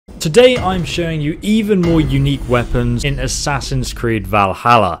Today I'm showing you even more unique weapons in Assassin's Creed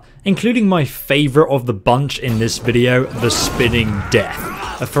Valhalla, including my favourite of the bunch in this video, the Spinning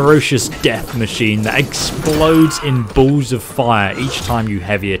Death, a ferocious death machine that explodes in balls of fire each time you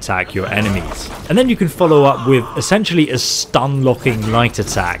heavy attack your enemies. And then you can follow up with essentially a stun-locking light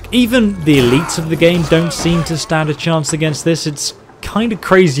attack. Even the elites of the game don't seem to stand a chance against this. It's kind of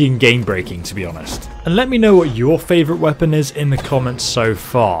crazy and game breaking, to be honest. And let me know what your favourite weapon is in the comments so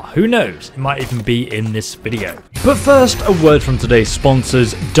far. Who knows, it might even be in this video. But first, a word from today's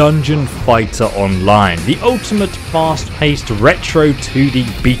sponsors, Dungeon Fighter Online, the ultimate fast-paced retro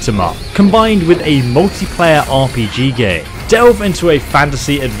 2D beat-em-up, combined with a multiplayer RPG game. Delve into a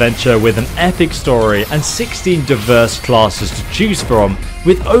fantasy adventure with an epic story and 16 diverse classes to choose from,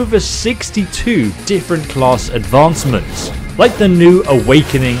 with over 62 different class advancements. Like the new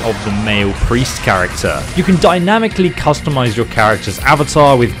awakening of the male priest character, you can dynamically customize your character's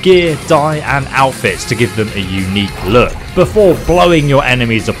avatar with gear, dye and outfits to give them a unique look, before blowing your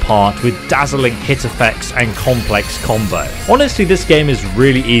enemies apart with dazzling hit effects and complex combo. Honestly, this game is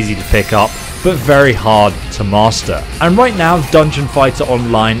really easy to pick up, but very hard to master. And right now, Dungeon Fighter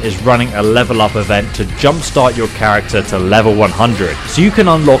Online is running a level up event to jumpstart your character to level 100, so you can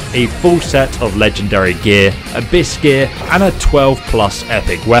unlock a full set of legendary gear, abyss gear, and a 12+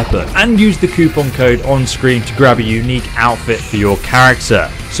 epic weapon, and use the coupon code on screen to grab a unique outfit for your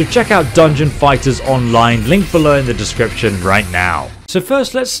character. So check out Dungeon Fighters Online, link below in the description right now. So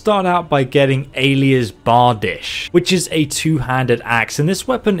first, let's start out by getting Eivor Bardish, which is a two-handed axe, and this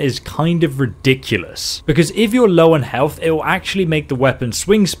weapon is kind of ridiculous, because if you're low on health, it will actually make the weapon's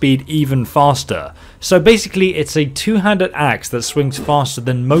swing speed even faster. So basically, it's a two-handed axe that swings faster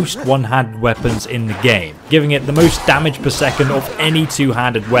than most one-handed weapons in the game, giving it the most damage per second of any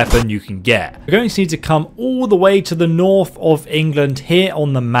two-handed weapon you can get. You're going to need to come all the way to the north of England here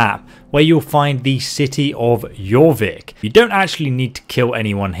on the map, where you'll find the city of Jorvik. You don't actually need to kill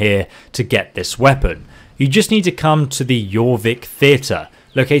anyone here to get this weapon. You just need to come to the Jorvik Theatre,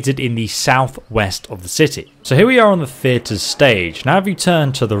 located in the southwest of the city. So here we are on the theatre's stage. Now if you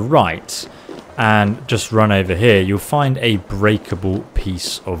turn to the right and just run over here, you'll find a breakable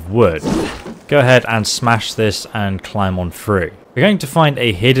piece of wood. Go ahead and smash this and climb on through. We're going to find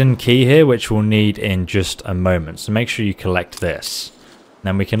a hidden key here, which we'll need in just a moment, so make sure you collect this.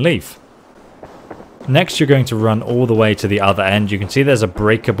 Then we can leave. Next, you're going to run all the way to the other end. You can see there's a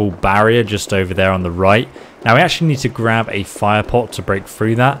breakable barrier just over there on the right. Now we actually need to grab a fire pot to break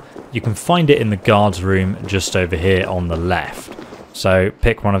through that. You can find it in the guards room just over here on the left. So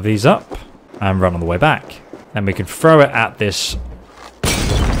pick one of these up and run on the way back. Then we can throw it at this,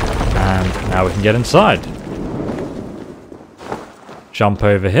 and now we can get inside. Jump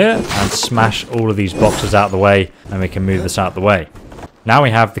over here and smash all of these boxes out of the way, and we can move this out of the way. Now we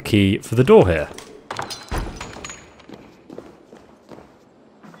have the key for the door here.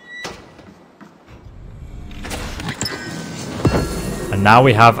 And now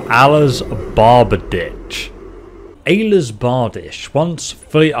we have Allah's Barbaditch. Eivor Bardish, once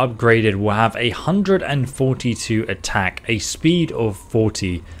fully upgraded, will have 142 attack, a speed of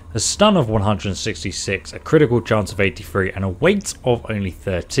 40, a stun of 166, a critical chance of 83, and a weight of only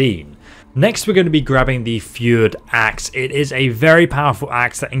 13. Next, we're going to be grabbing the Fjord Axe. It is a very powerful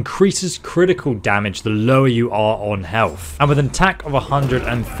axe that increases critical damage the lower you are on health. And with an attack of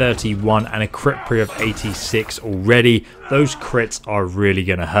 131 and a crit pre of 86 already, those crits are really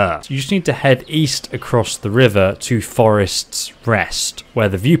going to hurt. You just need to head east across the river to Forest's Rest, where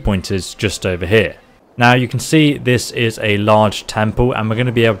the viewpoint is just over here. Now you can see this is a large temple, and we're going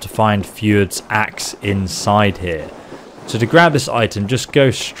to be able to find Fjord's Axe inside here. So to grab this item, just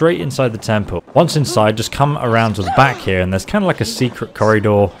go straight inside the temple. Once inside, just come around to the back here, and there's kind of like a secret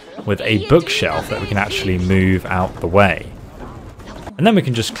corridor with a bookshelf that we can actually move out the way. And then we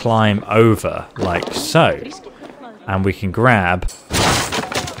can just climb over like so. And we can grab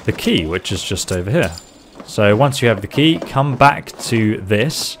the key, which is just over here. So once you have the key, come back to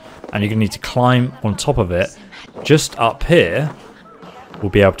this, and you're going to need to climb on top of it. Just up here, we'll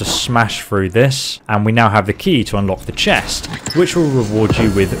be able to smash through this, and we now have the key to unlock the chest, which will reward you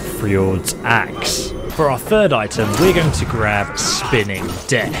with Fjord's Axe. For our third item, we're going to grab Spinning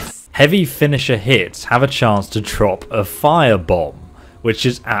Death. Heavy finisher hits have a chance to drop a firebomb, which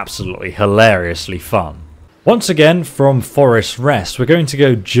is absolutely hilariously fun. Once again, from Forest Rest, we're going to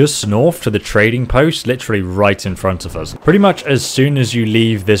go just north to the trading post, literally right in front of us. Pretty much as soon as you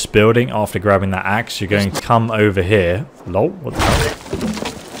leave this building after grabbing that axe, you're going to come over here. Lol, what the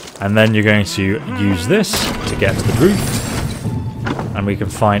hell? And then you're going to use this to get to the roof. And we can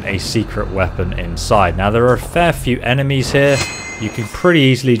find a secret weapon inside. Now, there are a fair few enemies here, You can pretty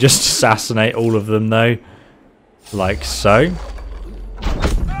easily just assassinate all of them though, like so.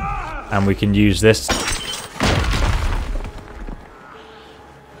 And we can use this.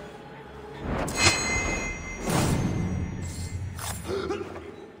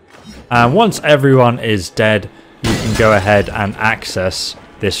 And once everyone is dead, you can go ahead and access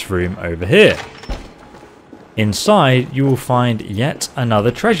this room over here. Inside, you will find yet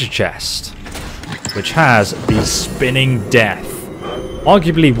another treasure chest, which has the Spinning Death.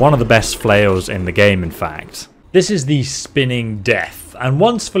 Arguably one of the best flails in the game, in fact. This is the Spinning Death, and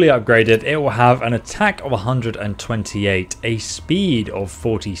once fully upgraded, it will have an attack of 128, a speed of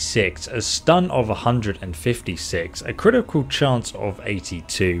 46, a stun of 156, a critical chance of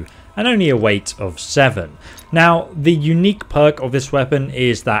 82, and only a weight of 7. Now, the unique perk of this weapon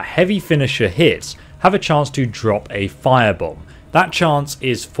is that heavy finisher hits have a chance to drop a firebomb. That chance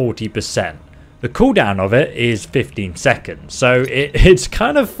is 40%. The cooldown of it is 15 seconds, so it's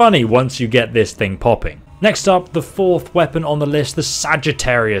kind of funny once you get this thing popping. Next up, the fourth weapon on the list, the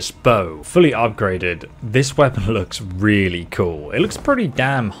Sagittarius Bow. Fully upgraded, this weapon looks really cool. It looks pretty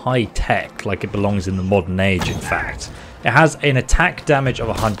damn high tech, like it belongs in the modern age in fact. It has an attack damage of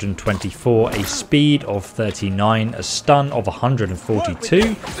 124, a speed of 39, a stun of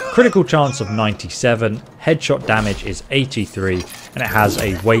 142, critical chance of 97, headshot damage is 83, and it has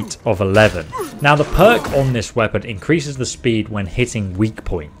a weight of 11. Now the perk on this weapon increases the speed when hitting weak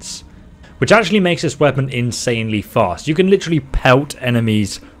points, which actually makes this weapon insanely fast. You can literally pelt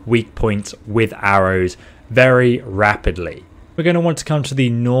enemies' weak points with arrows very rapidly. We're going to want to come to the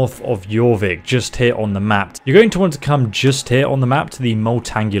north of Jorvik, just here on the map. You're going to want to come just here on the map to the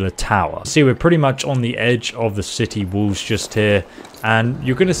Multangular Tower. See, we're pretty much on the edge of the city walls just here, and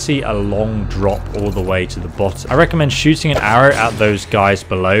you're going to see a long drop all the way to the bottom. I recommend shooting an arrow at those guys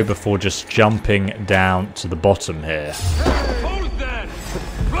below before just jumping down to the bottom here.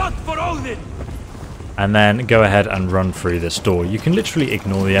 And then go ahead and run through this door. You can literally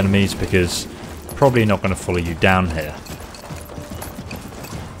ignore the enemies because they're probably not going to follow you down here.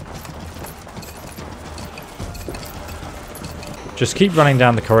 Just keep running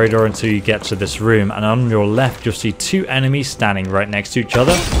down the corridor until you get to this room, and on your left you'll see two enemies standing right next to each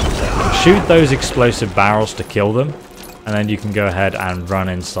other. Shoot those explosive barrels to kill them, and then you can go ahead and run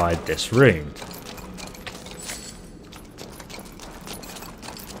inside this room.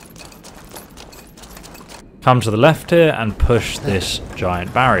 Come to the left here and push this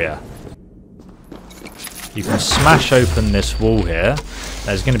giant barrier. You can smash open this wall here.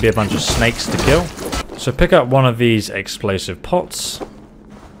 There's going to be a bunch of snakes to kill. So pick up one of these explosive pots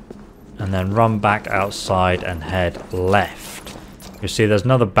and then run back outside and head left. You see there's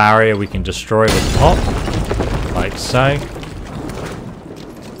another barrier we can destroy with the pot, like so.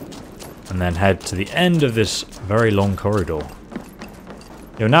 And then head to the end of this very long corridor.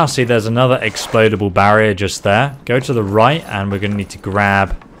 You'll now see there's another explodable barrier just there. Go to the right and we're going to need to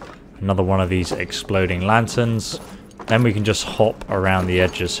grab another one of these exploding lanterns. Then we can just hop around the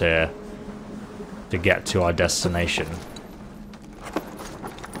edges here to get to our destination.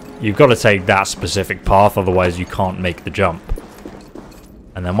 You've got to take that specific path, otherwise you can't make the jump.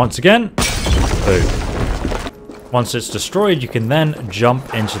 And then once again, boom. Once it's destroyed, you can then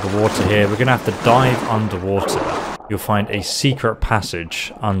jump into the water here. We're going to have to dive underwater. You'll find a secret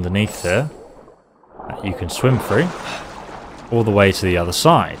passage underneath here that you can swim through all the way to the other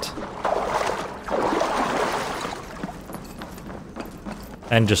side.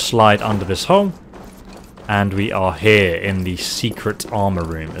 Then just slide under this hole. And we are here in the secret armor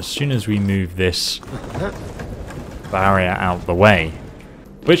room as soon as we move this barrier out the way,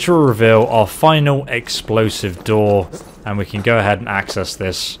 which will reveal our final explosive door, and we can go ahead and access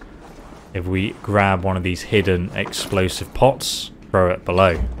this if we grab one of these hidden explosive pots, throw it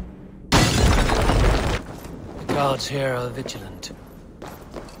below. The guards here are vigilant.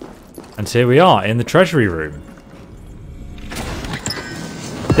 And here we are in the treasury room.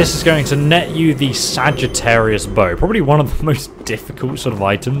 This is going to net you the Sagittarius Bow, probably one of the most difficult sort of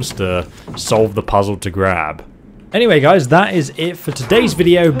items to solve the puzzle to grab. Anyway guys, that is it for today's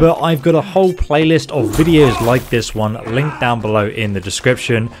video, but I've got a whole playlist of videos like this one linked down below in the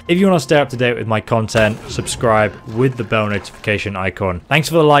description. If you want to stay up to date with my content, subscribe with the bell notification icon. Thanks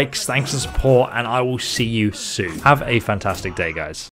for the likes, thanks for the support, and I will see you soon. Have a fantastic day guys.